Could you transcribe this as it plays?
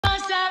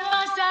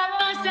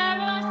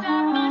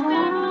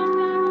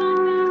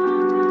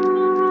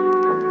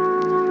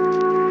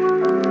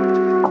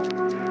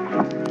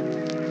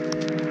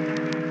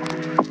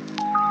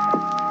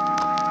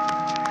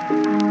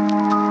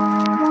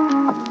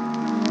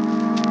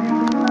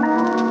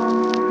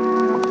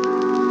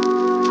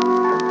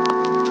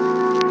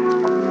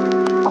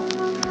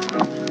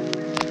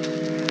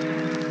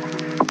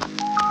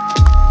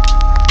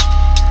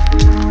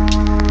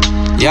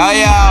Yo,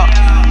 yo.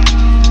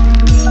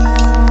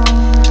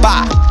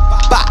 Bow,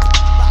 bow,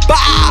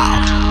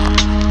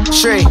 bow.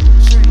 Tree.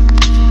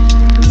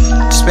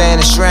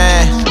 Spanish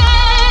rain.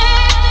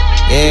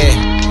 Yeah.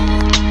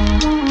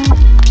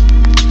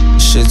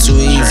 Shit too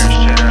easy.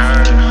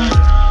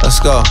 Let's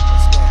go.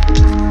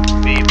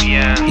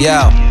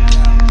 Yo.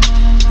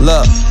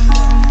 Look.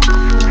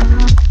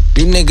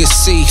 You niggas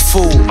see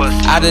food.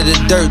 Out of the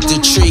dirt, the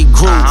tree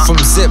grew. From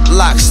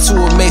Ziplocs to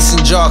a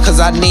mason jar, cause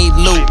I need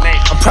loot.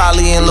 I'm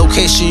probably in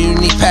location, you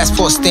need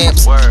passport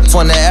stamps.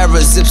 From the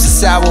era, zips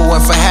and sour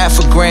went for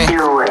 $50,000.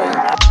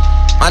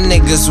 My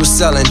niggas was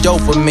selling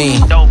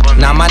dopamine.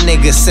 Now my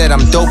niggas said I'm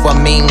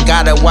dopamine.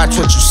 Gotta watch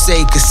what you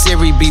say, cause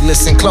Siri be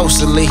listening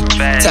closely.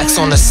 Text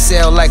on the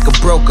cell like a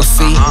broker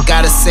fee.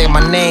 Gotta say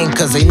my name,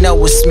 cause they know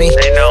it's me.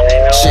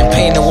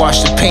 Champagne to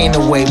wash the pain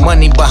away.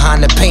 Money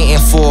behind the painting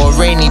for a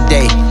rainy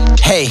day.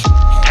 Hey,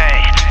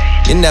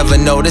 you never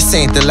know, this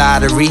ain't the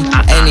lottery.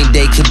 Any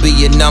day could be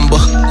your number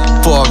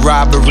for a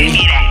robbery.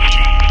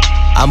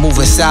 I move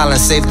in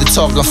silence, save the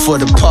talking for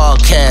the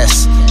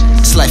podcast.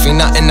 This life ain't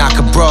nothing I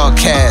could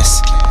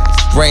broadcast.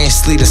 Rain,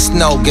 sleet, or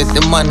snow, get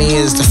the money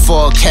is the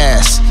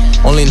forecast.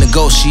 Only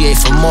negotiate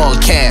for more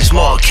cash,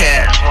 more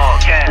cash.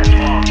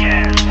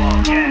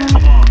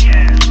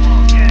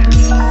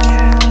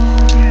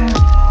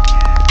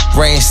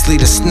 Rain,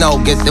 sleet, or snow,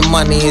 get the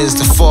money is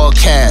the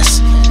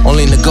forecast.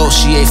 Only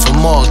negotiate for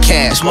more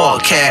cash, more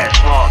cash.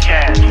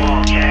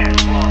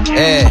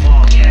 Yeah.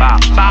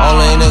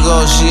 Only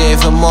negotiate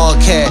for more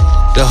cash.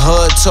 The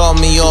hood taught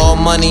me all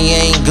money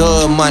ain't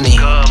good money.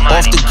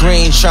 Off the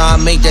green,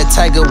 tryna make that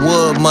Tiger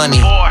Wood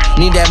money.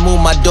 Need that move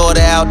my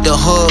daughter out the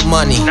hood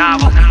money.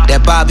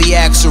 That Bobby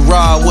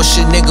Axelrod, what's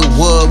your nigga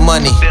Wood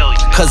money?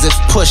 Cause if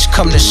push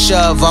come to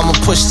shove, I'ma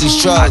push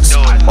these drugs.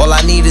 All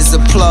I need is a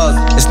plug,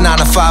 it's 9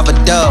 to 5 a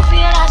dub.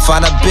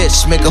 Find a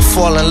bitch, make her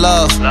fall in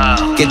love.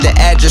 Get the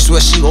address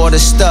where she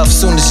orders stuff.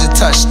 Soon as you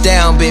touch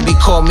down, baby,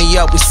 call me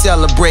up, we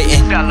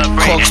celebrating.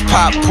 Corks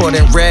pop, poured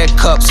in red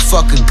cups.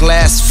 Fuck a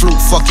glass flute,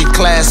 fuck your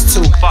class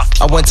too.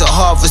 I went to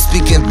Harvard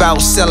speaking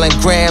about selling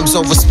grams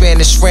over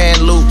Spanish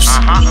ran loops.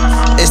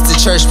 It's the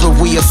church, but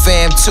we a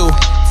fam too.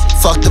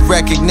 Fuck the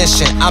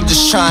recognition, I'm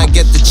just trying to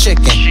get the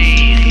chicken.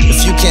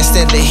 If you can't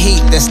stand the heat,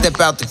 then step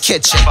out the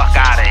kitchen.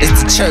 It's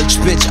the church,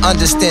 bitch,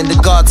 understand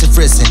the gods have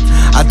risen.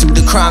 I do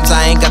the crimes,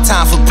 I ain't got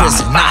time for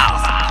prison.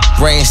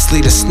 Rain,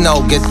 sleet, or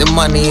snow, get the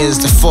money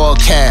is the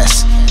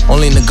forecast.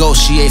 Only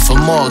negotiate for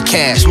more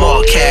cash,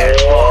 more cash.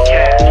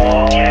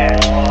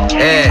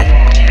 Yeah.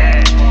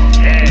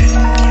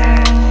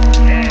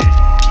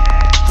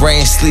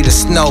 Rain, sleet, or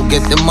snow,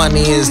 get the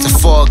money is the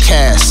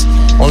forecast.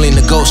 Only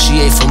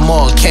negotiate for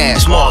more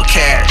cash, more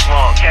cash.